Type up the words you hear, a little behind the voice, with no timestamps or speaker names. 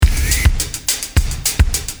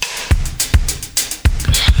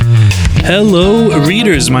Hello,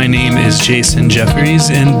 readers. My name is Jason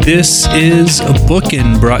Jeffries, and this is a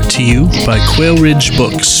Bookin' brought to you by Quail Ridge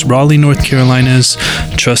Books, Raleigh, North Carolina's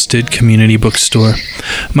trusted community bookstore.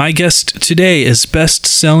 My guest today is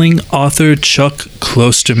best-selling author Chuck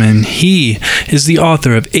Klosterman. He is the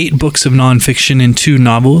author of 8 books of nonfiction and 2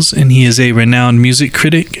 novels, and he is a renowned music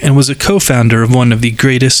critic and was a co-founder of one of the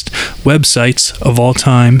greatest websites of all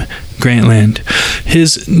time, Grantland.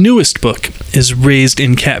 His newest book is Raised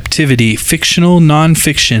in Captivity, fictional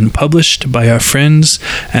nonfiction, published by our friends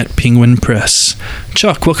at Penguin Press.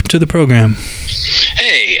 Chuck, welcome to the program.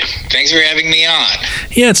 Hey, thanks for having me on.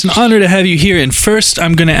 Yeah, it's an honor to have you here. And first,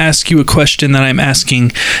 I'm going to ask you a question that I'm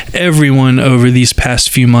asking everyone over these past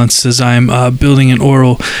few months as I'm building an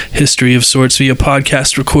oral history of sorts via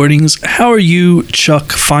podcast recordings. How are you,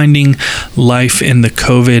 Chuck, finding life in the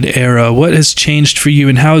COVID era? What has changed for you,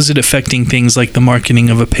 and how is it affecting things like the marketing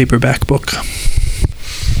of a paperback book?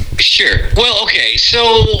 Sure. Well, okay,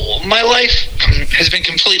 so my life has been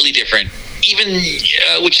completely different, even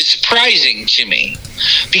which is surprising to me,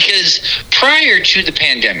 because prior to the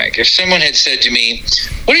pandemic, if someone had said to me,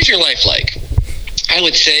 what is your life like? I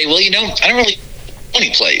would say, well, I don't really go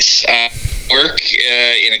any place. Work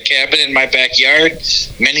in a cabin in my backyard.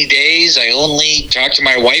 Many days I only talk to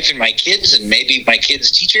my wife and my kids, and maybe my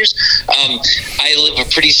kids' teachers. I live a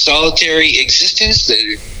pretty solitary existence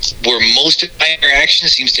where most of my interaction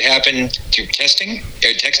seems to happen through texting.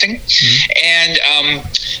 Mm-hmm.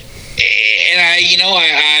 And I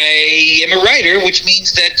am a writer, which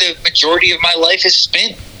means that the majority of my life is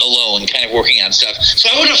spent alone, kind of working on stuff. So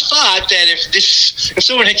I would have thought that if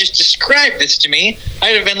someone had just described this to me,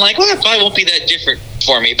 I'd have been like, well, it probably won't be that different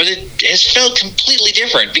for me. But it has felt completely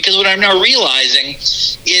different, because what I'm now realizing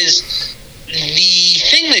is the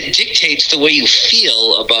thing that dictates the way you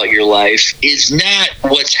feel about your life is not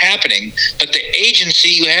what's happening, but the agency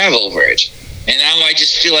you have over it. And now I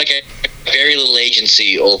just feel like I have very little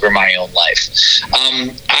agency over my own life.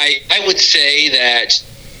 I would say that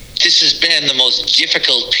this has been the most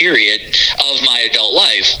difficult period of my adult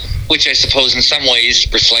life, which I suppose in some ways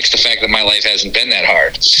reflects the fact that my life hasn't been that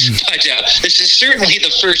hard. But this is certainly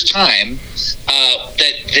the first time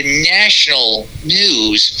that the national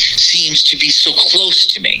news seems to be so close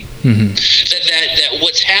to me. Mm-hmm. That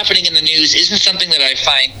what's happening in the news isn't something that I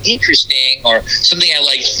find interesting or something I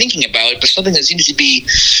like thinking about, but something that seems to be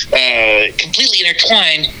completely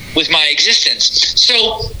intertwined with my existence.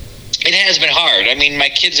 So it has been hard. I mean, my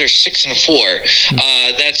kids are 6 and 4.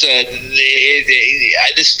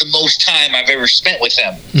 This is the most time I've ever spent with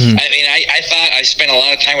them. Mm. I mean, I thought I spent a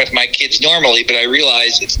lot of time with my kids normally, but I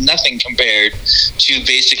realized it's nothing compared to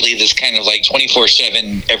basically this kind of like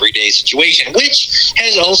 24/7 everyday situation, which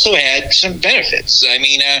has also had some benefits. I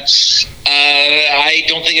mean, I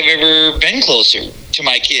don't think I've ever been closer to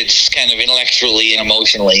my kids kind of intellectually and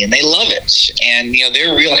emotionally, and they love it, and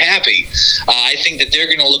they're real happy. I think that they're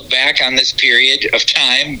going to look back on this period of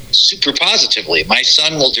time super positively. My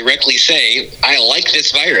son will directly say, I like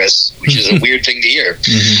this virus, which is a weird thing to hear.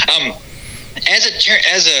 Mm-hmm. As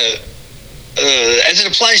it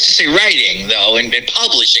applies to, say, writing, though, and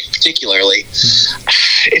publishing particularly,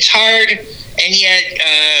 it's hard, and yet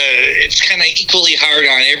it's kind of equally hard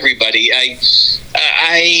on everybody.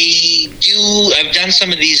 I've done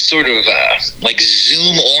some of these sort of like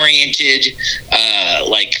Zoom-oriented,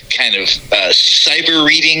 like kind of cyber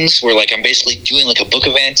readings, where like I'm basically doing like a book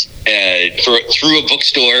event through a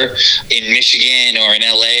bookstore in Michigan or in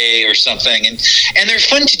LA or something, and they're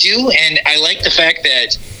fun to do, and I like the fact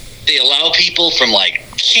that they allow people from like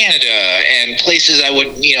Canada and places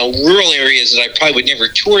rural areas that I probably would never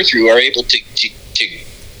tour through are able to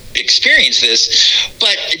experience this,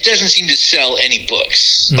 but it doesn't seem to sell any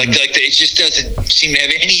books. Mm-hmm. Like it just doesn't seem to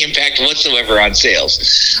have any impact whatsoever on sales.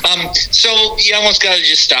 So you almost got to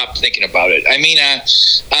just stop thinking about it. I mean,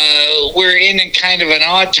 we're in a kind of an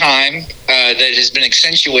odd time that has been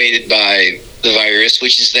accentuated by the virus,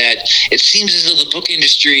 which is that it seems as though the book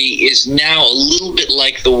industry is now a little bit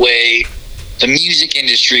like the way the music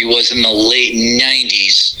industry was in the late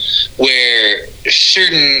 90s, where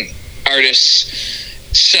certain artists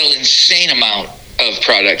sell insane amount of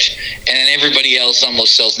product and then everybody else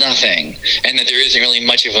almost sells nothing, and that there isn't really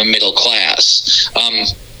much of a middle class.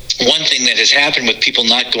 One thing that has happened with people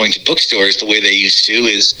not going to bookstores the way they used to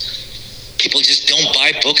is people just don't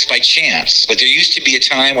buy books by chance. But there used to be a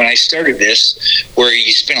time when I started this where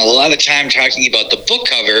you spent a lot of time talking about the book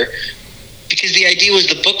cover, because the idea was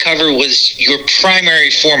the book cover was your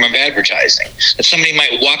primary form of advertising. That somebody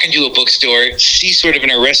might walk into a bookstore, see sort of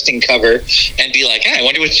an arresting cover, and be like, I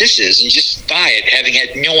wonder what this is, and just buy it, having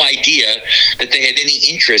had no idea that they had any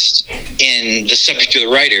interest in the subject of the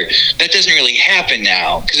writer. That doesn't really happen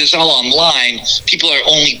now because it's all online. People are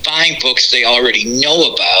only buying books they already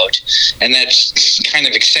know about, and that's kind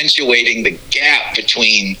of accentuating the gap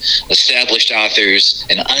between established authors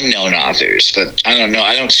and unknown authors. But I don't know.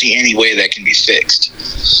 I don't see any way that can be fixed.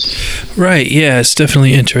 Right, yeah, it's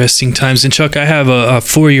definitely interesting times. And Chuck, I have a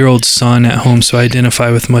 4-year-old son at home, so I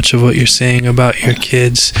identify with much of what you're saying about your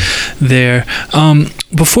kids there.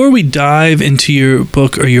 Before we dive into your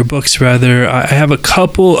book, or your books rather, I have a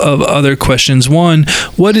couple of other questions. One,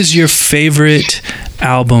 what is your favorite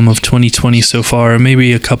album of 2020 so far, or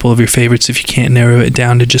maybe a couple of your favorites if you can't narrow it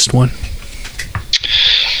down to just one?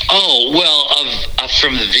 Oh, well,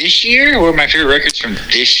 from this year, or my favorite records from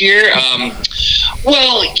this year?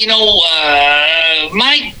 Well,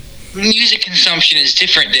 my music consumption is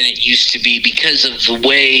different than it used to be because of the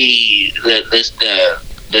way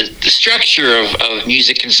the structure of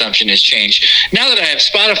music consumption has changed. Now that I have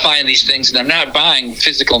Spotify and these things and I'm not buying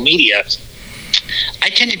physical media, I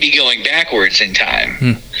tend to be going backwards in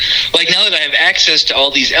time. Like now that I have access to all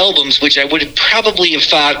these albums, which I would have probably have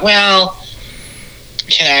thought, well,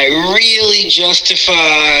 can I really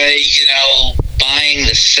justify, buying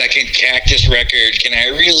the second Cactus record? Can I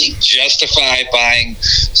really justify buying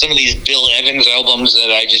some of these Bill Evans albums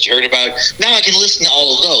that I just heard about? Now I can listen to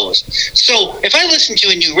all of those. So if I listen to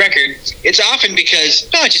a new record, it's often because,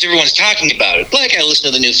 just everyone's talking about it. Like I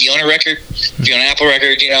listen to the new Fiona Apple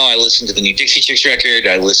record, I listen to the new Dixie Chicks record,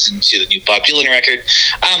 I listen to the new Bob Dylan record.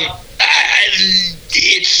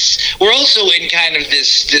 We're also in kind of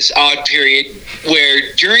this odd period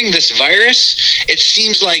where during this virus, it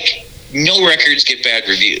seems like no records get bad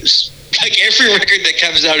reviews. Like every record that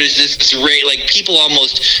comes out is this rate, like people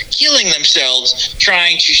almost killing themselves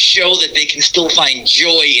trying to show that they can still find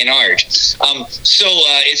joy in art. So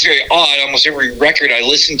it's very odd. Almost every record I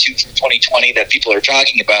listen to from 2020 that people are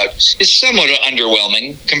talking about is somewhat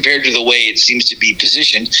underwhelming compared to the way it seems to be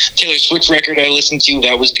positioned. Taylor Swift record I listened to,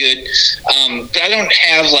 that was good. But I don't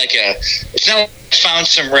have it's not like I found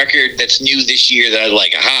some record that's new this year that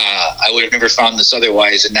I would have never found this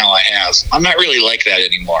otherwise, and now I have. I'm not really like that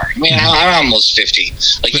anymore. I mean, I'm almost 50.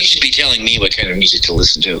 Like, you should be telling me what kind of music to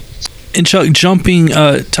listen to. And Chuck, jumping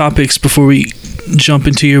topics before we jump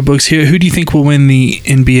into your books here, who do you think will win the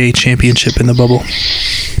NBA championship in the bubble?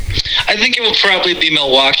 I think it will probably be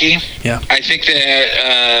Milwaukee. Yeah. I think that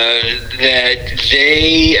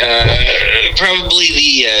they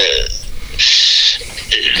probably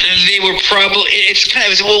they were probably. It's kind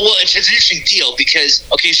of it's an interesting deal because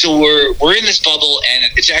so we're in this bubble and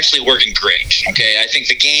it's actually working great. Okay, I think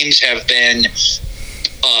the games have been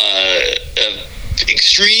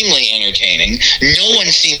extremely entertaining. No one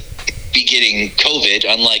seems to be getting COVID,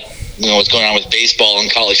 unlike what's going on with baseball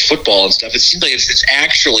and college football and stuff. It seems like it's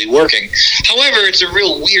actually working. However, it's a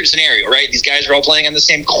real weird scenario, right? These guys are all playing on the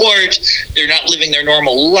same court. They're not living their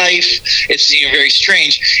normal life. It's very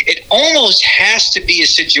strange. It almost has to be a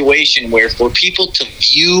situation where for people to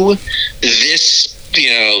view this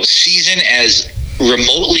season as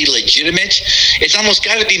remotely legitimate, it's almost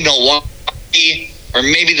got to be Milwaukee or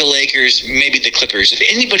maybe the Lakers, maybe the Clippers. If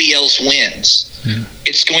anybody else wins,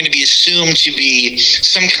 it's going to be assumed to be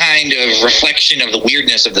some kind of reflection of the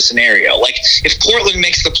weirdness of the scenario. Like, if Portland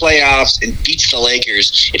makes the playoffs and beats the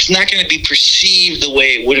Lakers, it's not going to be perceived the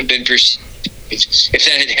way it would have been perceived if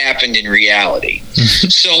that had happened in reality.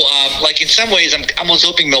 So, in some ways, I'm almost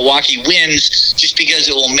hoping Milwaukee wins just because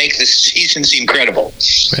it will make the season seem credible.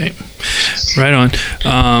 Right on.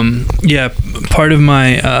 Part of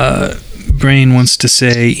my brain wants to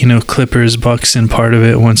say, Clippers, Bucks, and part of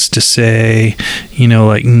it wants to say,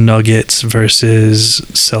 like Nuggets versus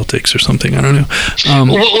Celtics or something. I don't know.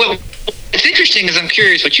 What's interesting is I'm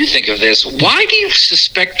curious what you think of this. Why do you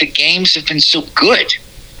suspect the games have been so good?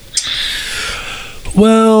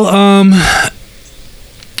 Well,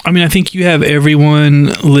 I think you have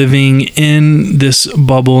everyone living in this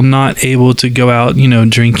bubble, not able to go out,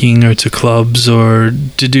 drinking or to clubs or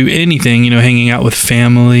to do anything, hanging out with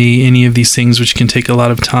family, any of these things which can take a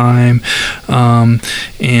lot of time,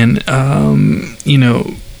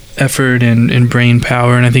 effort and brain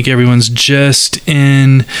power. And I think everyone's just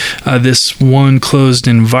in this one closed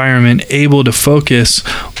environment, able to focus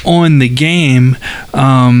on the game.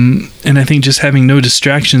 And I think just having no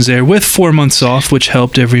distractions there with 4 months off, which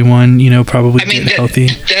helped everyone, probably get healthy.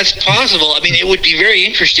 That's possible. It would be very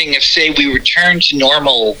interesting if, say, we return to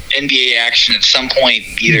normal NBA action at some point,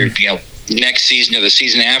 either, next season or the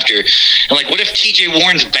season after. And like, what if TJ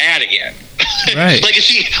Warren's bad again? Right. Like,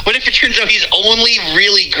 what if it turns out he's only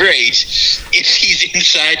really great if he's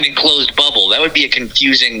inside an enclosed bubble? That would be a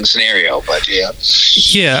confusing scenario, but yeah.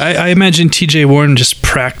 Yeah, I imagine TJ Warren just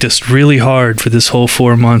practiced really hard for this whole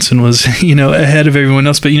 4 months and was, ahead of everyone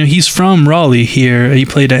else. But, he's from Raleigh here. He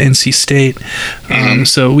played at NC State.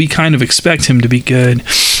 So we kind of expect him to be good.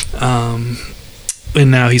 And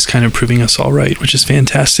now he's kind of proving us all right, which is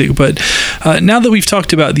fantastic. But now that we've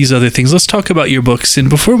talked about these other things, let's talk about your books. And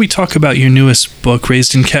before we talk about your newest book,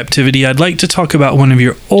 Raised in Captivity, I'd like to talk about one of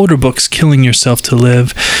your older books, Killing Yourself to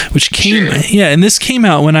Live, which came, and this came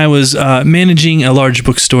out when I was managing a large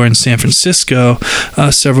bookstore in San Francisco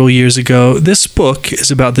several years ago. This book is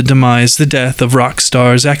about the demise, the death of rock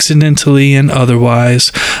stars, accidentally and otherwise.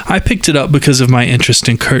 I picked it up because of my interest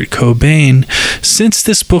in Kurt Cobain. Since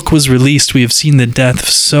this book was released, we have seen the death of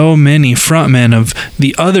so many frontmen of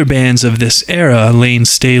the other bands of this era, Lane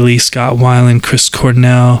Staley, Scott Weiland, Chris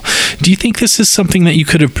Cornell. Do you think this is something that you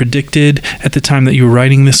could have predicted at the time that you were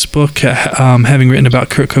writing this book, having written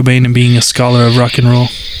about Kurt Cobain and being a scholar of rock and roll?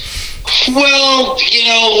 Well,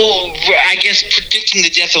 I guess predicting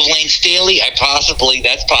the death of Lane Staley, that's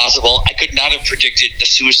possible. I could not have predicted the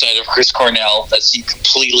suicide of Chris Cornell. That seemed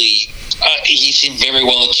completely... he seemed very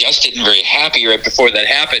well adjusted and very happy right before that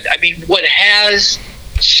happened. I mean, what has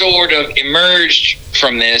sort of emerged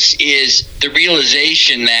from this is the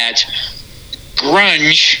realization that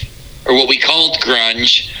grunge, or what we called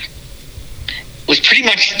grunge, was pretty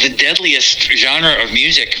much the deadliest genre of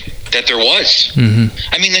music that there was. Mm-hmm.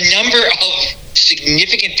 I mean, the number of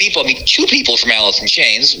significant people, two people from Alice in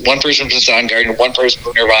Chains, one person from Soundgarden, one person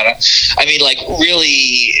from Nirvana. I mean, like,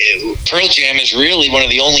 really, Pearl Jam is really one of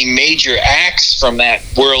the only major acts from that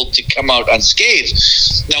world to come out unscathed.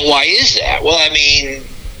 Now, why is that? Well, I mean,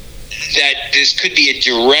 that this could be a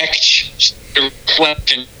direct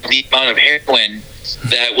reflection of the amount of heroin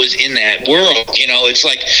that was in that world. It's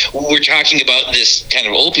like we're talking about this kind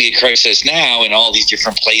of opiate crisis now in all these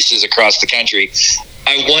different places across the country.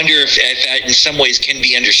 I wonder if that in some ways can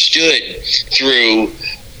be understood through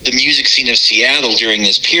the music scene of Seattle during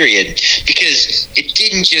this period, because it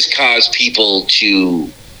didn't just cause people to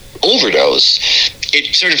overdose.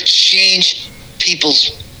 It sort of changed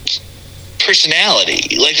people's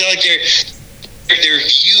personality, like their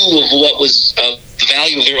view of what was the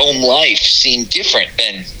value of their own life seemed different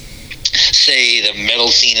than, say, the metal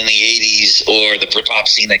scene in the 80s or the Britpop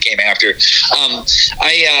scene that came after.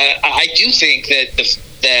 I do think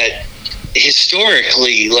that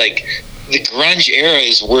historically, like, the grunge era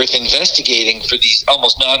is worth investigating for these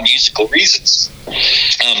almost non-musical reasons.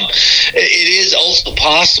 It is also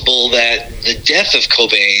possible that the death of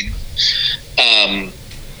Cobain,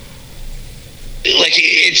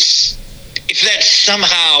 if that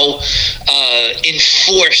somehow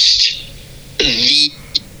enforced the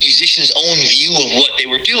musicians' own view of what they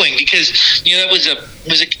were doing, because that was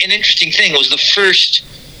an interesting thing. It was the first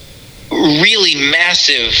really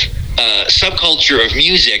massive subculture of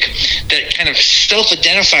music that kind of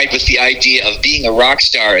self-identified with the idea of being a rock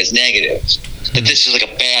star as negative, that this is like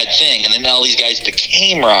a bad thing. And then all these guys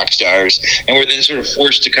became rock stars and were then sort of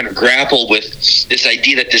forced to kind of grapple with this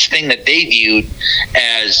idea that this thing that they viewed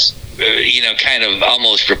as kind of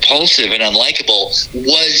almost repulsive and unlikable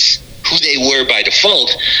was who they were by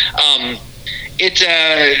default. It's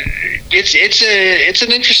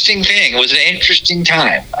an interesting thing. It was an interesting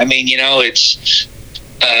time. I mean, I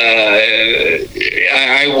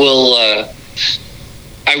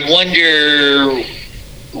wonder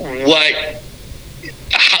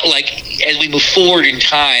as we move forward in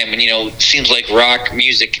time, and it seems like rock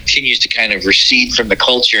music continues to kind of recede from the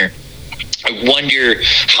culture. I wonder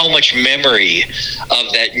how much memory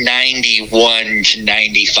of that 91 to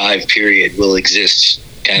 95 period will exist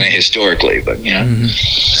kind of historically, but I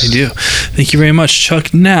do. Thank you very much,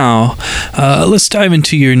 Chuck. Now, let's dive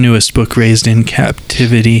into your newest book, Raised in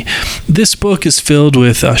Captivity. This book is filled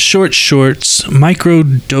with short shorts, micro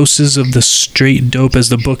doses of the straight dope, as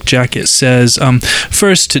the book jacket says.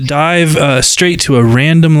 First, to dive straight to a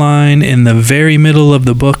random line in the very middle of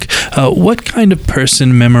the book, what kind of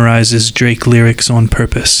person memorizes Drake lyrics on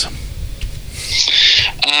purpose?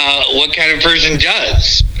 What kind of person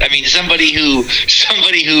does? I mean, somebody who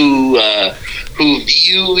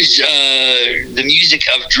views the music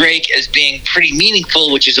of Drake as being pretty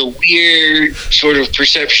meaningful, which is a weird sort of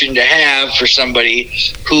perception to have for somebody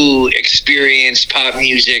who experienced pop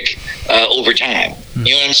music over time.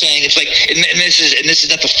 You know what I'm saying? It's like, and this is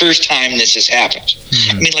not the first time this has happened.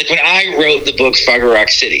 I mean, like when I wrote the book Fargo Rock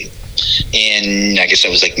City, and I guess I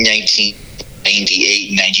was like 19. 98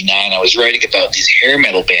 and 99, I was writing about these hair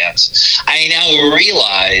metal bands. I now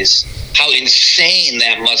realize how insane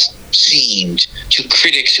that must seemed to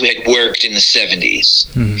critics who had worked in the 70s.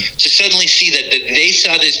 To suddenly see that they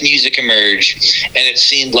saw this music emerge and it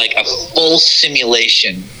seemed like a full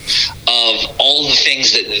simulation of all the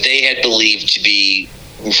things that they had believed to be,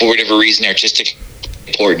 for whatever reason, artistic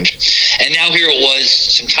important. And now here it was,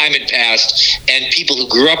 some time had passed, and people who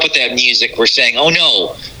grew up with that music were saying, oh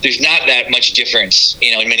no, there's not that much difference,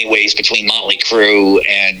 in many ways, between Motley Crue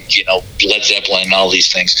and, Led Zeppelin and all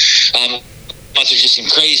these things. Must have just seemed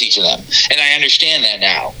crazy to them. And I understand that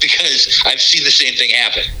now, because I've seen the same thing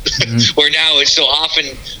happen. Where now it's so often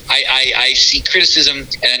I see criticism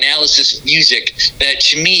and analysis of music that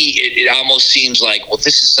to me it almost seems like, well,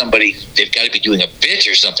 this is somebody, they've got to be doing a bit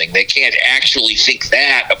or something. They can't actually think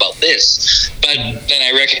that about this. But then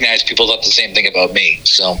I recognize people thought the same thing about me.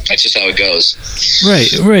 So that's just how it goes.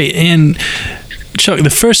 Right. And Chuck, the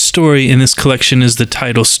first story in this collection is the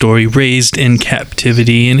title story, Raised in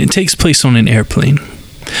Captivity, and it takes place on an airplane.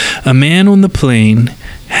 A man on the plane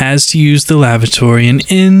has to use the lavatory, and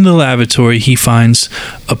in the lavatory he finds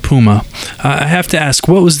a puma. I have to ask,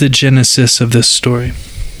 what was the genesis of this story?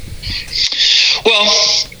 Well,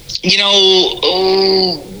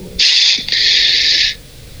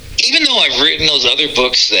 even though I've written those other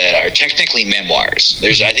books that are technically memoirs,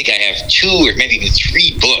 I think I have 2 or maybe even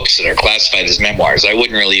 3 books that are classified as memoirs. I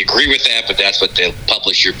wouldn't really agree with that, but that's what the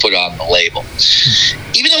publisher put on the label.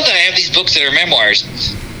 Even though I have these books that are memoirs,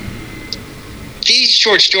 these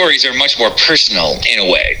short stories are much more personal in a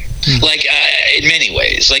way. Like, in many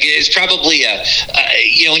ways. Like, it's probably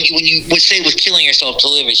when you would say with Killing Yourself to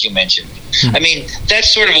Live, as you mentioned, I mean,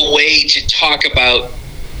 that's sort of a way to talk about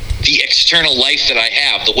the external life that I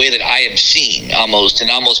have, the way that I am seen, almost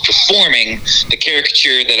performing the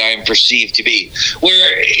caricature that I'm perceived to be.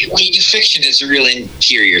 Where when you do fiction, it's a real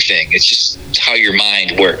interior thing. It's just how your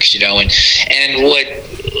mind works, and what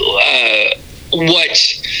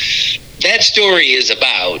that story is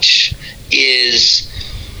about is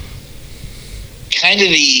kind of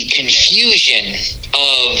the confusion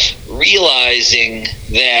of realizing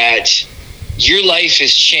that your life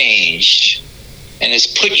has changed and has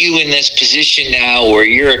put you in this position now where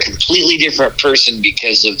you're a completely different person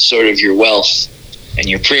because of sort of your wealth and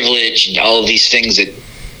your privilege and all of these things that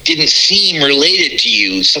didn't seem related to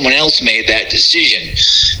you. Someone else made that decision.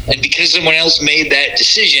 And because someone else made that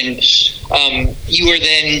decision, you are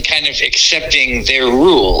then kind of accepting their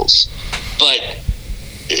rules. But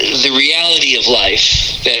the reality of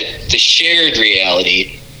life, that the shared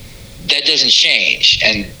reality, that doesn't change.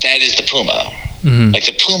 And that is the puma. Like,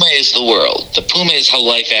 the puma is the world. The puma is how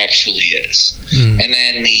life actually is. And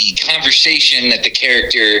then the conversation that the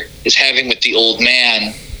character is having with the old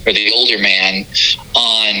man, or the older man,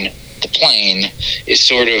 on the plane is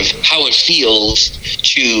sort of how it feels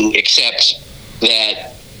to accept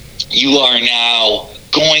that you are now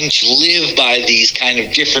going to live by these kind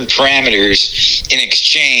of different parameters in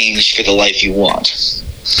exchange for the life you want.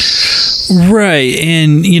 Right,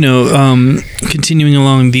 and continuing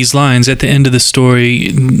along these lines, at the end of the story,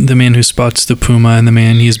 the man who spots the puma and the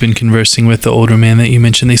man he has been conversing with, the older man that you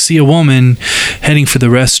mentioned, they see a woman heading for the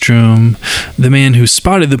restroom. The man who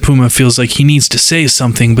spotted the puma feels like he needs to say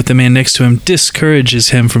something, but the man next to him discourages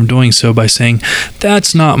him from doing so by saying,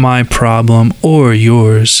 "That's not my problem or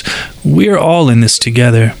yours. We're all in this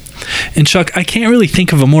together." And Chuck, I can't really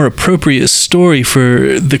think of a more appropriate story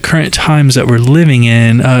for the current times that we're living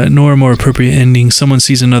in, nor a more appropriate ending. Someone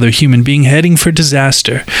sees another human being heading for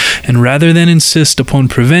disaster, and rather than insist upon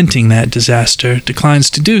preventing that disaster, declines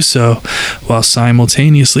to do so, while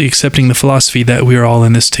simultaneously accepting the philosophy that we're all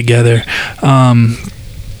in this together.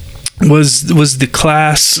 Was the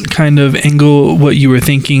class kind of angle what you were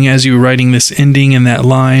thinking as you were writing this ending in that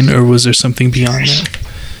line, or was there something beyond that?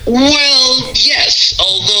 Well, yes,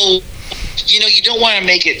 although, you don't want to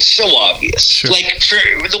make it so obvious. Sure. Like, for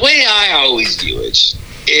the way I always view it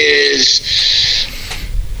is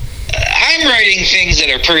I'm writing things that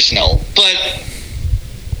are personal, but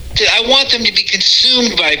I want them to be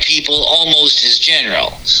consumed by people almost as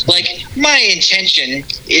general. Like, my intention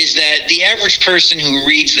is that the average person who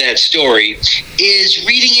reads that story is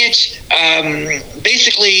reading it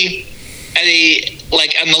basically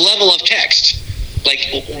on the level of text. Like,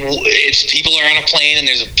 it's people are on a plane and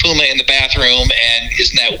there's a puma in the bathroom, and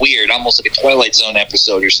isn't that weird? Almost like a Twilight Zone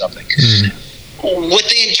episode or something. What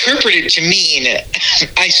they interpret it to mean,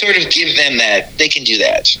 I sort of give them that they can do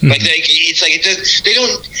that. Like, it's like they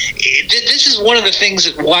don't. This is one of the things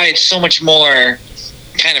that why it's so much more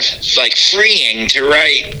kind of like freeing to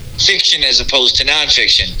write fiction as opposed to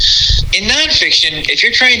nonfiction. In nonfiction, if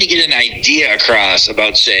you're trying to get an idea across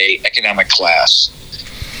about, say, economic class,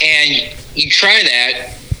 and you try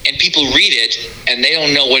that and people read it and they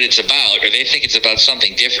don't know what it's about, or they think it's about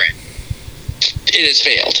something different, it has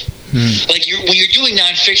failed. Like when you're doing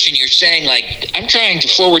nonfiction, you're saying, like, I'm trying to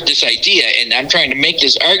forward this idea and I'm trying to make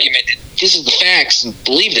this argument and this is the facts and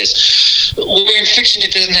believe this. Where in fiction,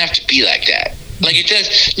 it doesn't have to be like that. Like it does.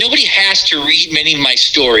 Nobody has to read many of my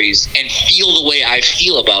stories and feel the way I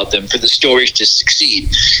feel about them for the stories to succeed.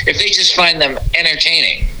 If they just find them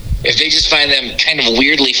entertaining, if they just find them kind of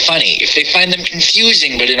weirdly funny, if they find them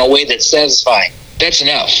confusing but in a way that's satisfying, that's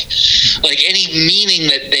enough. Like any meaning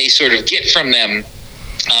that they sort of get from them,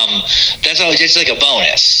 that's all just like a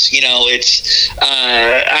bonus. You know, it's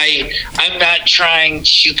I'm not trying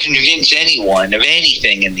to convince anyone of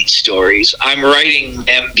anything in these stories. I'm writing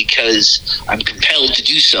them because I'm compelled to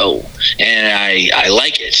do so, and I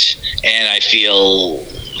like it, and I feel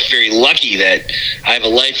very lucky that I have a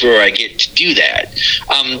life where I get to do that.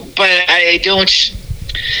 But I don't.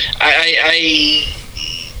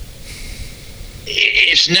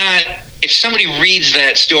 It's not. If somebody reads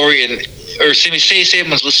that story and, or say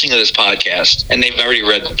someone's listening to this podcast and they've already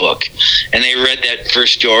read the book and they read that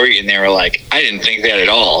first story and they were like, I didn't think that at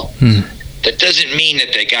all. That doesn't mean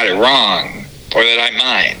that they got it wrong or that I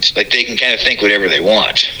mind. Like they can kind of think whatever they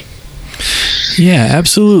want. Yeah,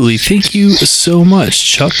 absolutely. Thank you so much,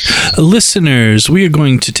 Chuck. Listeners, we are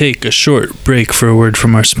going to take a short break for a word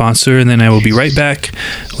from our sponsor, and then I will be right back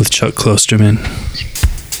with Chuck Klosterman.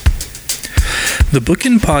 The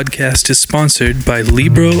Bookin' Podcast is sponsored by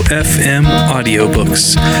Libro FM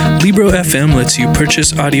Audiobooks. Libro FM lets you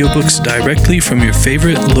purchase audiobooks directly from your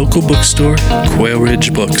favorite local bookstore, Quail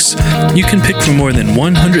Ridge Books. You can pick from more than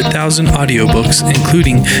 100,000 audiobooks,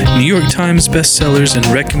 including New York Times bestsellers and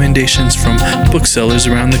recommendations from booksellers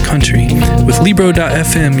around the country. With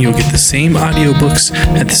Libro.fm, you'll get the same audiobooks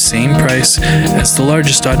at the same price as the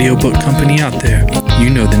largest audiobook company out there. You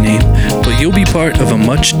know the name, but you'll be part of a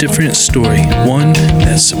much different story, one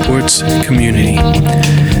that supports community.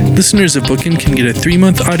 Listeners of Bookin' can get a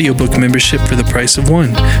 3-month audiobook membership for the price of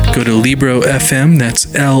one. Go to Libro FM, that's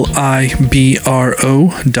LIBRO.FM,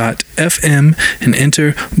 and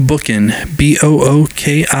enter Bookin,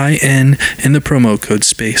 BOOKIN, in the promo code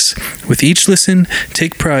space. With each listen,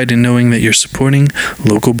 take pride in knowing that you're supporting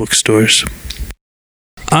local bookstores.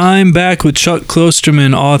 I'm back with Chuck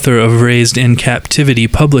Klosterman, author of Raised in Captivity,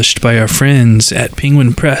 published by our friends at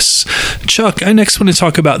Penguin Press. Chuck, I next want to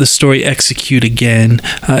talk about the story Execute Again.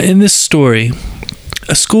 In this story,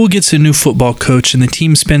 a school gets a new football coach, and the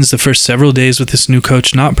team spends the first several days with this new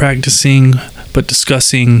coach not practicing, but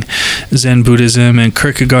discussing Zen Buddhism and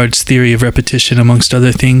Kierkegaard's theory of repetition, amongst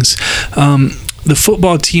other things. The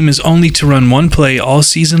football team is only to run one play all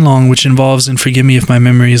season long, which involves, and forgive me if my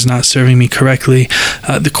memory is not serving me correctly,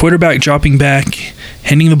 the quarterback dropping back,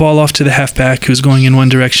 handing the ball off to the halfback who's going in one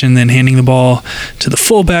direction, then handing the ball to the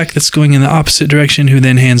fullback that's going in the opposite direction, who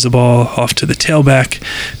then hands the ball off to the tailback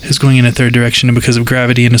who's going in a third direction. And because of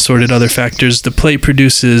gravity and assorted other factors, the play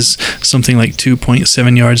produces something like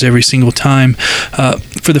 2.7 yards every single time.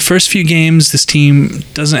 For the first few games, this team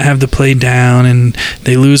doesn't have the play down, and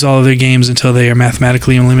they lose all of their games until they are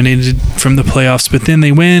mathematically eliminated from the playoffs. But then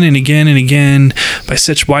they win, and again by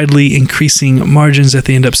such widely increasing margins that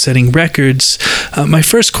they end up setting records. My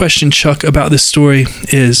first question, Chuck, about this story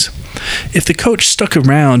is, if the coach stuck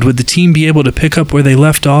around, would the team be able to pick up where they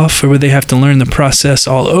left off, or would they have to learn the process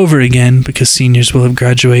all over again because seniors will have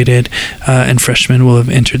graduated and freshmen will have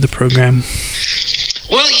entered the program?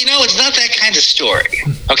 Well, you know, it's not that kind of story,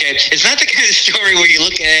 okay? It's not the kind of story where you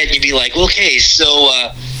look at it and you'd be like, okay, so,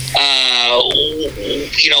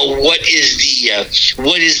 you know, what is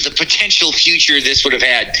the potential future this would have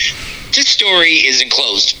had? This story is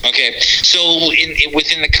enclosed, okay? So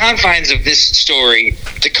within the confines of this story,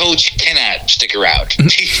 the coach cannot stick around.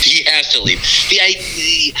 He has to leave.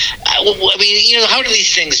 I mean, you know, how do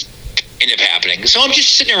these things end up happening? So I'm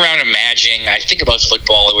just sitting around imagining, I think about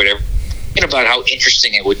football or whatever, thinking about how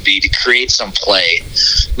interesting it would be to create some play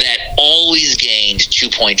that always gained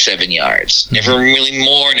 2.7 yards. Never really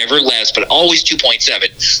more, never less, but always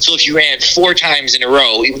 2.7. So if you ran it 4 times in a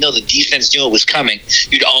row, even though the defense knew it was coming,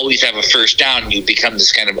 you'd always have a first down and you'd become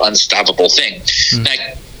this kind of unstoppable thing. Now,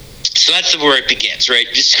 so that's where it begins, right?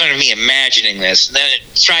 Just kind of me imagining this, and then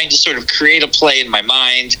trying to sort of create a play in my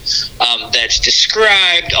mind that's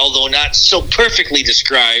described, although not so perfectly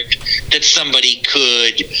described, that somebody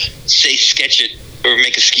could, say, sketch it or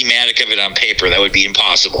make a schematic of it on paper. That would be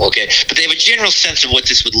impossible. Okay, but they have a general sense of what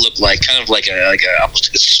this would look like, kind of like almost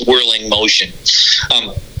like a swirling motion.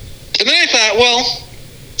 And then I thought, well,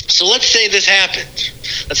 so let's say this happened.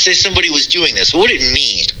 Let's say somebody was doing this. What would it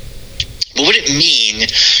mean? What would it mean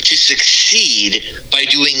to succeed by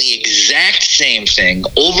doing the exact same thing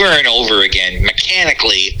over and over again,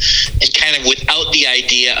 mechanically, and kind of without the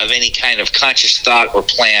idea of any kind of conscious thought or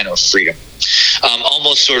plan or freedom?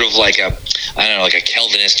 Almost sort of like a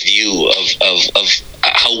Calvinist view of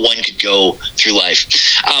how one could go through life.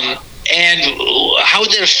 And how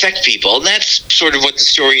would that affect people? And that's sort of what the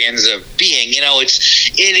story ends up being.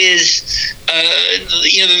 It is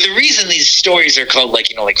the reason these stories are called like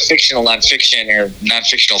fictional nonfiction or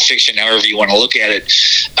non-fictional fiction, however you want to look at it.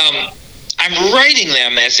 I'm writing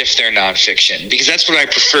them as if they're nonfiction because that's what I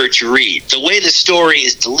prefer to read. The way the story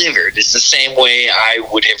is delivered is the same way I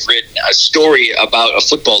would have written a story about a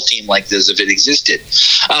football team like this if it existed.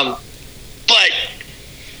 But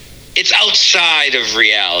it's outside of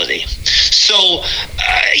reality. So,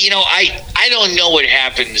 I don't know what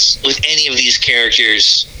happens with any of these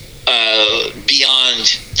characters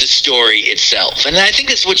beyond the story itself. And I think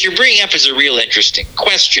that's what you're bringing up is a real interesting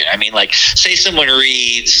question. I mean, like, say someone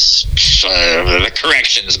reads The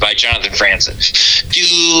Corrections by Jonathan Franzen.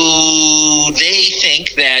 Do they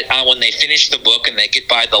think that when they finish the book and they get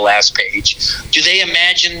by the last page, do they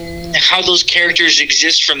imagine how those characters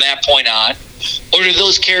exist from that point on? Or do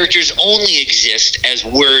those characters only exist as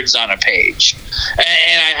words on a page?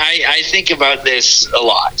 And I think about this a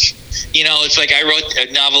lot. It's like I wrote a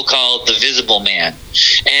novel called The Visible Man,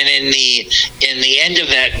 and in the end of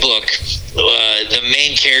that book, the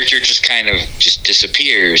main character just kind of just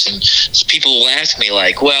disappears, and so people will ask me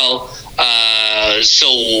like, well, so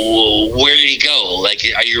where did he go? Like,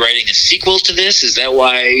 are you writing a sequel to this? Is that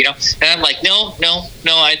why? And I'm like, no,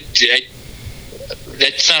 I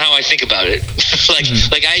that's not how I think about it.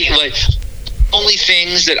 Only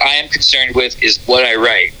things that I am concerned with is what I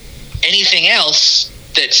write. Anything else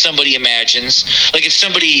that somebody imagines, like if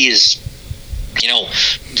somebody reads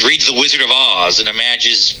The Wizard of Oz and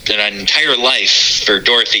imagines an entire life for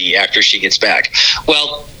Dorothy after she gets back,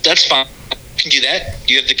 well, that's fine. You can do that.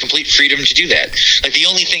 You have the complete freedom to do that. Like, the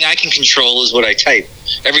only thing I can control is what I type.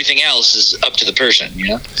 Everything else is up to the person,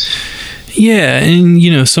 Yeah, and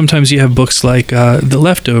sometimes you have books like The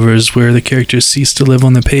Leftovers, where the characters cease to live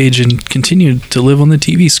on the page and continue to live on the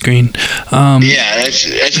TV screen. That's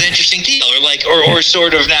an interesting deal. Or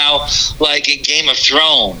sort of now like in Game of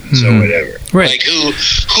Thrones or whatever. Right. Like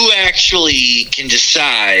who actually can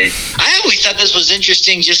decide? I always thought this was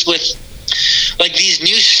interesting just with like these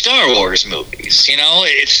new Star Wars movies.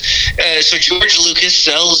 It's so George Lucas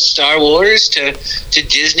sells Star Wars to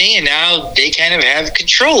Disney, and now they kind of have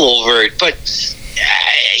control over it. But it's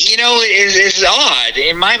odd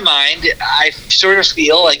in my mind. I sort of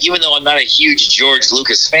feel like, even though I'm not a huge George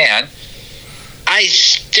Lucas fan, I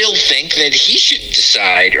still think that he should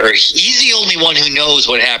decide, or he's the only one who knows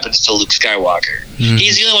what happens to Luke Skywalker. Mm-hmm.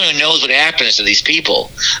 He's the only one who knows what happens to these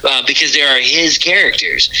people because they are his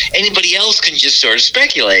characters. Anybody else can just sort of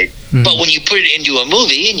speculate. Mm-hmm. But when you put it into a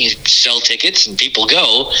movie and you sell tickets and people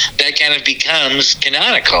go, that kind of becomes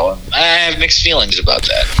canonical. I have mixed feelings about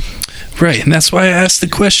that. Right, and that's why I asked the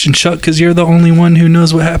question, Chuck, because you're the only one who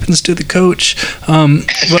knows what happens to the coach.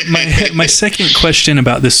 But my second question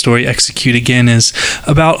about this story, Execute Again, is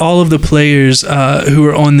about all of the players who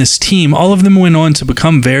are on this team. All of them went on to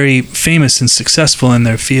become very famous and successful in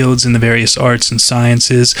their fields in the various arts and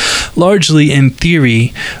sciences, largely in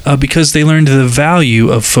theory, because they learned the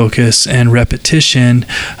value of focus and repetition.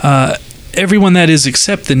 Everyone, that is,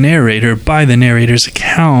 except the narrator, by the narrator's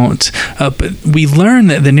account. But we learn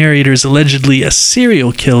that the narrator is allegedly a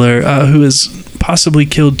serial killer who has possibly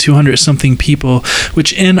killed 200-something people,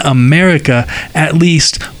 which in America, at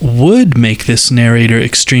least, would make this narrator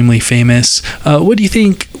extremely famous. What do you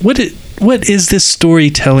think? What is this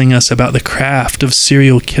story telling us about the craft of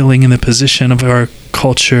serial killing and the position of our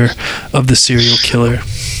culture of the serial killer?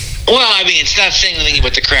 Well, I mean, it's not saying anything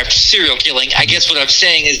about the craft of serial killing. I guess what I'm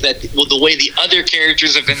saying is that the way the other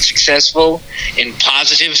characters have been successful in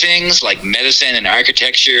positive things like medicine and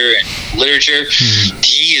architecture and literature,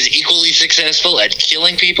 he is equally successful at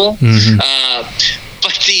killing people. Mm-hmm. But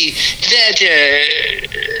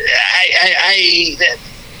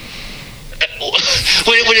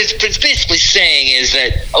what it's basically saying is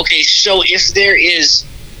that, okay, so if there is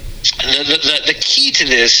the key to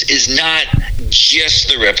this is not just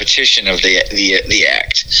the repetition of the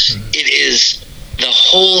act. Mm-hmm. It is the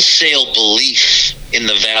wholesale belief in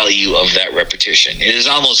the value of that repetition. It is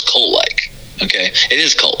almost cult-like. Okay, it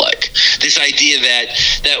is cult-like. This idea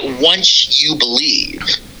that once you believe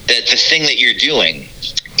that the thing that you're doing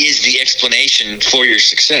is the explanation for your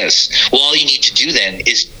success, well, all you need to do then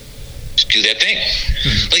is to do that thing.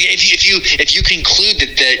 Mm-hmm. Like if you conclude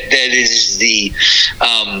that is the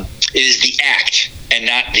it is the act and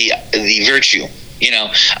not the virtue,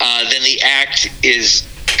 then the act is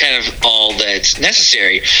kind of all that's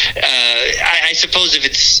necessary. I suppose if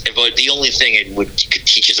the only thing it could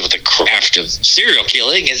teach us about the craft of serial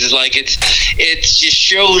killing is like it just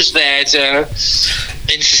shows that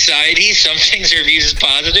in society some things are viewed as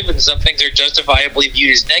positive and some things are justifiably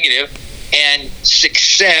viewed as negative, and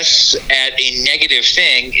success at a negative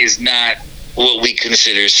thing is not what we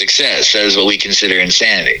consider success. That is what we consider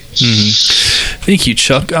insanity. Mm-hmm. Thank you,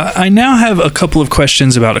 Chuck. I now have a couple of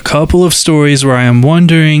questions about a couple of stories where I am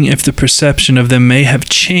wondering if the perception of them may have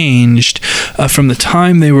changed from the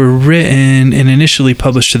time they were written and initially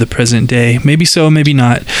published to the present day. Maybe so, maybe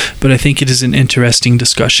not, but I think it is an interesting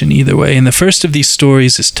discussion either way. And the first of these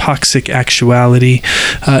stories is Toxic Actuality.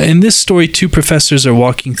 In this story, two professors are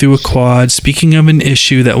walking through a quad, speaking of an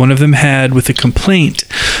issue that one of them had with a complaint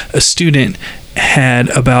a student had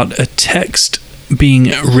about a text being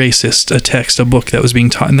racist, a book that was being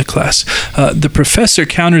taught in the class. The professor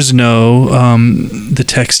counters no, the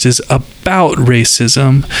text is about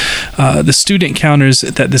racism. The student counters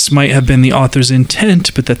that this might have been the author's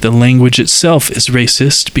intent, but that the language itself is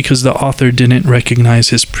racist because the author didn't recognize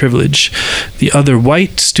his privilege. The other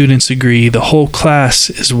white students agree the whole class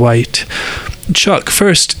is white. Chuck,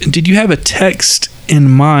 first, did you have a text in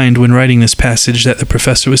mind when writing this passage that the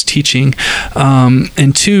professor was teaching?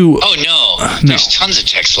 And two... Oh, no. There's tons of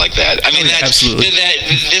texts like that. I mean, absolutely.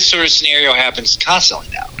 This sort of scenario happens constantly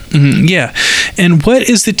now. Mm-hmm, yeah. And what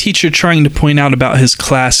is the teacher trying to point out about his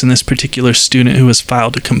class and this particular student who has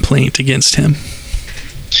filed a complaint against him?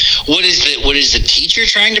 What is the teacher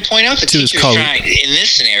trying to point out? The teacher's trying in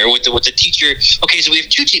this scenario with the teacher. Okay, so we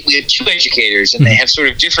have two educators, and they have sort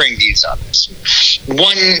of differing views on this.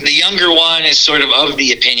 The younger one is sort of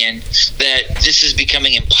the opinion that this is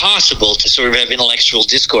becoming impossible to sort of have intellectual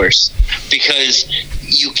discourse because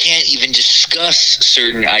you can't even discuss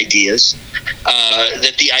certain ideas.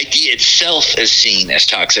 That the idea itself is seen as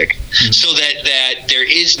toxic, so that there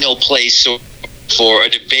is no place for a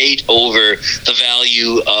debate over the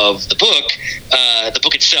value of the book. The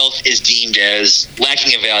book itself is deemed as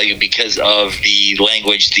lacking a value because of the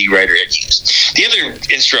language the writer had used. The other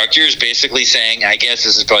instructor is basically saying, I guess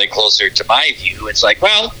this is probably closer to my view, it's like,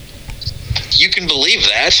 well, you can believe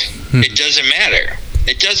that. It doesn't matter.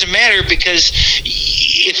 It doesn't matter because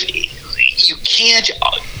if you can't...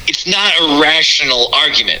 It's not a rational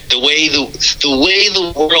argument. The way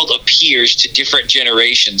the world appears to different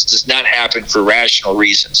generations does not happen for rational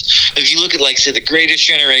reasons. If you look at, like, say, the greatest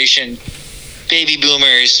generation, baby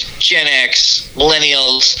boomers, Gen X,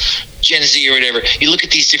 millennials, Gen Z or whatever, you look at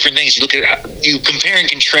these different things, you compare and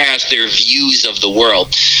contrast their views of the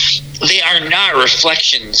world. They are not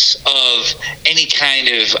reflections of any kind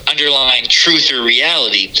of underlying truth or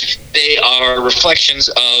reality. They are reflections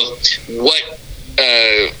of what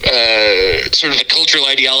sort of the cultural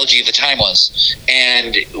ideology of the time was,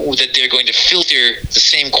 and that they're going to filter the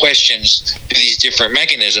same questions through these different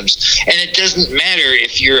mechanisms. And it doesn't matter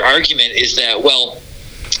if your argument is that, well,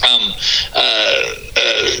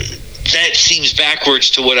 that seems backwards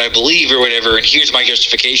to what I believe or whatever, and here's my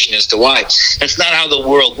justification as to why. That's not how the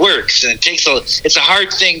world works, and it's a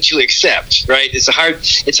hard thing to accept, right? It's a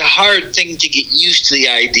hard thing to get used to the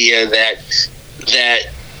idea that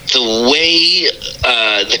the way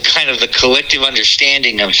the kind of the collective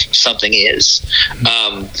understanding of something is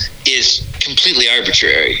completely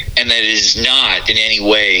arbitrary, and that it is not in any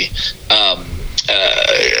way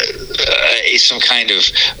some kind of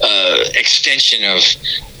extension of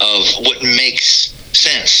what makes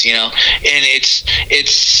sense, and it's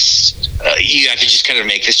you have to just kind of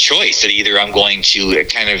make this choice that either I'm going to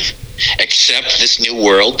kind of accept this new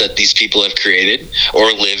world that these people have created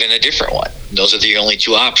or live in a different one. Those are the only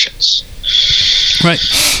two options. Right.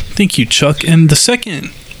 Thank you, Chuck. And the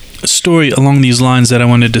second story along these lines that I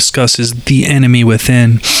want to discuss is The Enemy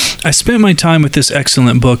Within. I spent my time with this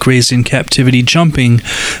excellent book, Raised in Captivity, jumping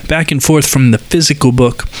back and forth from the physical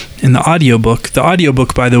book and the audiobook. The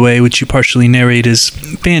audiobook, by the way, which you partially narrate, is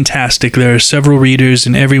fantastic. There are several readers,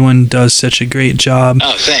 and everyone does such a great job.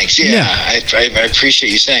 Oh, thanks. Yeah. I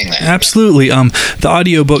appreciate you saying that. Absolutely. The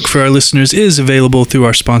audiobook for our listeners is available through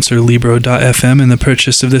our sponsor, Libro.fm, and the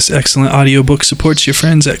purchase of this excellent audiobook supports your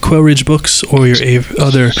friends at Quail Ridge Books or your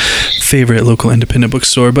other favorite local independent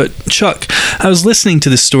bookstore. But Chuck, I was listening to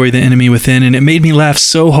this story, The Enemy Within, and it made me laugh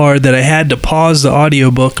so hard that I had to pause the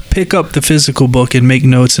audiobook, pick up the physical book, and make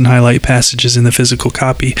notes and highlight passages in the physical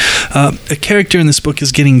copy. A character in this book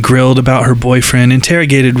is getting grilled about her boyfriend,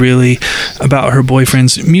 interrogated really about her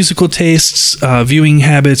boyfriend's musical tastes, viewing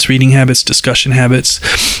habits, reading habits, discussion habits.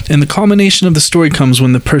 And the culmination of the story comes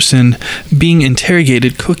when the person being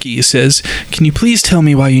interrogated, Cookie, says, "Can you please tell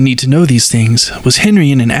me why you need to know these things? Was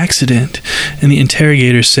Henry in an accident?" And the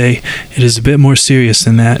interrogators say, "It is a bit more serious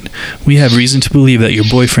than that. We have reason to believe that your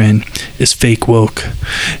boyfriend is fake woke."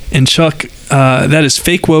 And Chuck, that is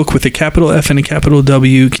fake woke with a capital F and a capital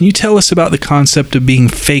W. Can you tell us about the concept of being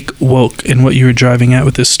fake woke and what you were driving at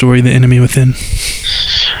with this story, The Enemy Within?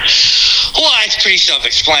 Well, it's pretty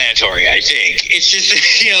self-explanatory, I think. It's just,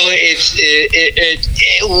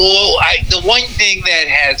 the one thing that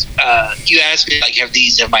has, you asked me, like, have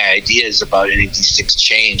my ideas about any of these things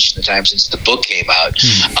changed in the time since the book came out?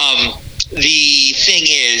 The thing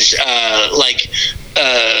is,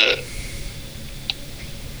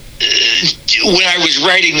 when I was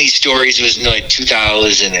writing these stories, it was in like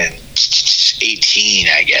 2018,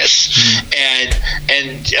 I guess, and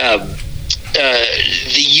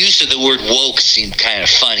the use of the word woke seemed kind of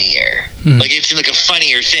funnier. Like it seemed like a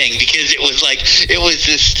funnier thing because it was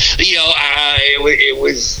this,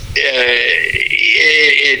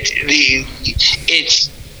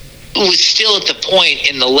 it was still at the point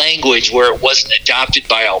in the language where it wasn't adopted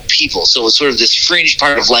by all people. So it was sort of this fringe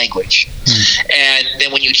part of language. And then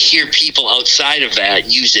when you'd hear people outside of that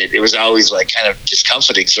use it, it was always like kind of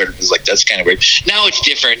discomforting, sort of. It was like, that's kind of weird. Now it's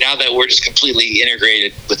different. Now that we're just completely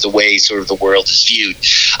integrated with the way sort of the world is viewed.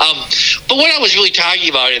 But what I was really talking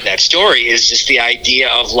about in that story is just the idea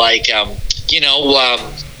of like,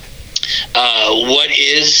 what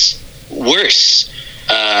is worse,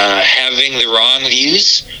 having the wrong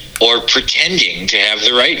views or pretending to have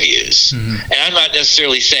the right views. And I'm not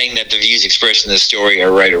necessarily saying that the views expressed in the story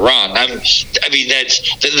are right or wrong. That's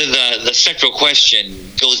the central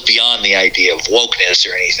question goes beyond the idea of wokeness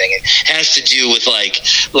or anything. It has to do with like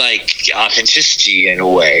authenticity in a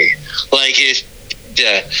way. Like,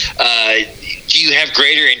 do you have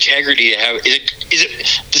greater integrity to have?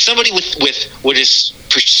 Does somebody with what is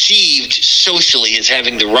perceived socially as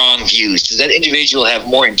having the wrong views, does that individual have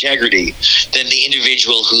more integrity than the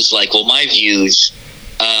individual who's like, well, my views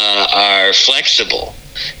are flexible,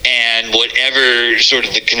 and whatever sort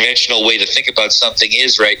of the conventional way to think about something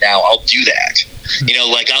is right now, I'll do that.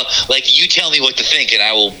 You tell me what to think, and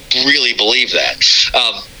I will really believe that.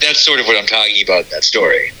 That's sort of what I'm talking about in that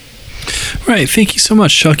story. Right. Thank you so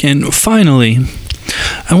much, Chuck. And finally,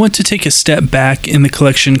 I want to take a step back in the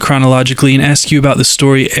collection chronologically and ask you about the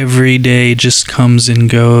story Every Day Just Comes and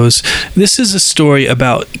Goes. This is a story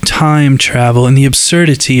about time travel and the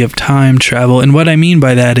absurdity of time travel. And what I mean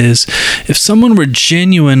by that is, if someone were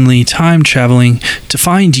genuinely time traveling to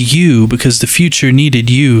find you because the future needed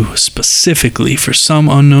you specifically for some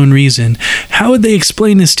unknown reason, how would they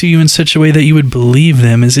explain this to you in such a way that you would believe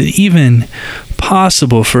them? Is it even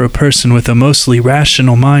possible for a person with a mostly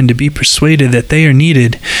rational mind to be persuaded that they are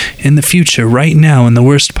needed in the future right now in the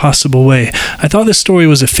worst possible way? I thought this story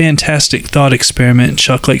was a fantastic thought experiment,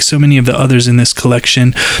 Chuck, like so many of the others in this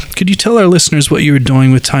collection. Could you tell our listeners what you were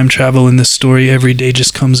doing with time travel in this story Every Day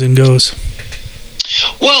Just Comes and Goes?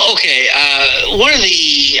 Well, okay.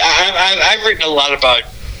 I've written a lot about,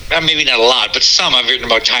 maybe not a lot, but some I've written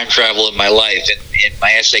about time travel in my life. In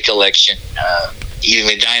my essay collection, Eating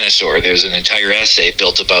the Dinosaur, there's an entire essay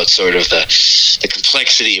built about sort of the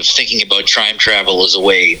complexity of thinking about time travel as a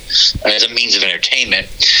means of entertainment.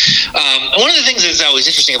 One of the things that's always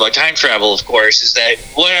interesting about time travel, of course, is that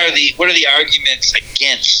what are the arguments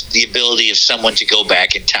against the ability of someone to go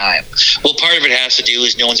back in time? Well, part of it has to do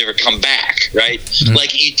is no one's ever come back, right?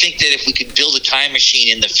 Like, you'd think that if we could build a time machine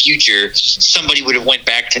in the future, somebody would have went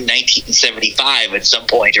back to 1975 at some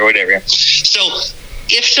point or whatever. So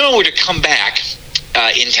if someone were to come back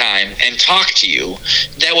in time and talk to you,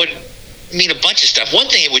 that would mean a bunch of stuff. One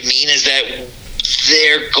thing it would mean is that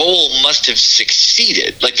their goal must have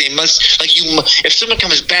succeeded. Like, they must, if someone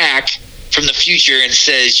comes back from the future and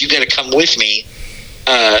says, you got to come with me,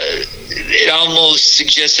 it almost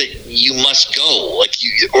suggests that you must go, or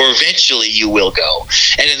eventually you will go.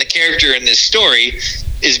 And then the character in this story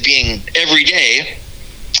is being, every day,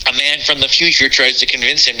 a man from the future tries to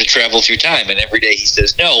convince him to travel through time, and every day he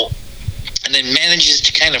says no, and then manages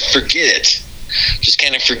to kind of forget it. Just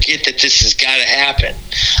kind of forget that this has got to happen.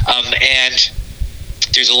 And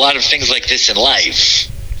there's a lot of things like this in life,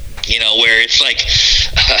 where it's like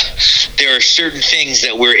there are certain things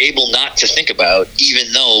that we're able not to think about,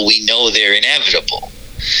 even though we know they're inevitable.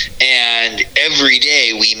 And And every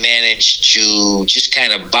day we manage to just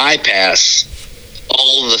kind of bypass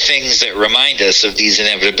all the things that remind us of these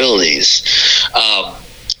inevitabilities.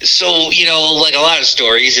 So, like a lot of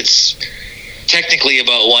stories, it's technically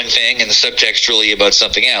about one thing and subtextually about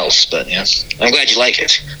something else, but I'm glad you like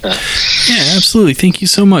it. Yeah, absolutely. Thank you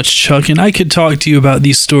so much, Chuck. And I could talk to you about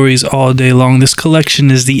these stories all day long. This collection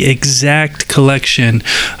is the exact collection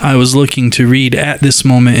I was looking to read at this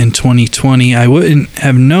moment in 2020. I wouldn't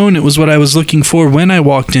have known it was what I was looking for when I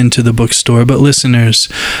walked into the bookstore. But listeners,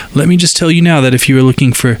 let me just tell you now that if you are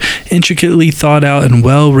looking for intricately thought out and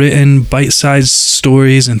well-written, bite-sized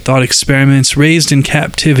stories and thought experiments, Raised in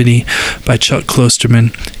Captivity by Chuck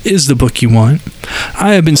Klosterman is the book you want.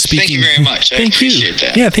 I have been speaking... Thank you very much. I appreciate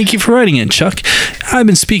that. Yeah, thank you for writing it, Chuck. I've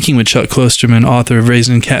been speaking with Chuck Klosterman, author of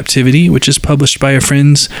Raised in Captivity, which is published by our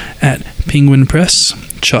friends at Penguin Press.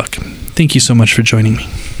 Chuck, thank you so much for joining me.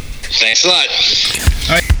 Thanks a lot.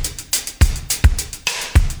 All right.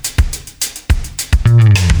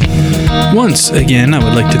 Once again, I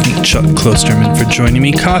would like to thank Chuck Klosterman for joining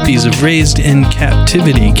me. Copies of Raised in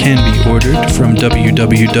Captivity can be ordered from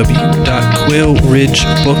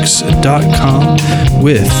www.quailridgebooks.com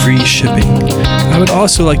with free shipping. I would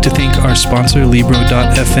also like to thank our sponsor,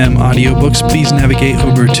 Libro.fm Audiobooks. Please navigate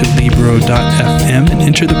over to Libro.fm and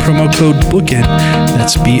enter the promo code BOOKIN,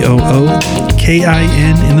 that's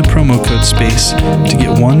BOOKIN, in the promo code space to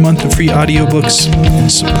get 1 month of free audiobooks and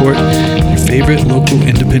support your favorite local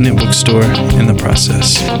independent bookstore in the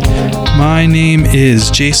process. My name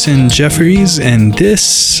is Jason Jefferies, and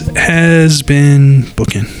this has been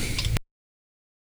Bookin'.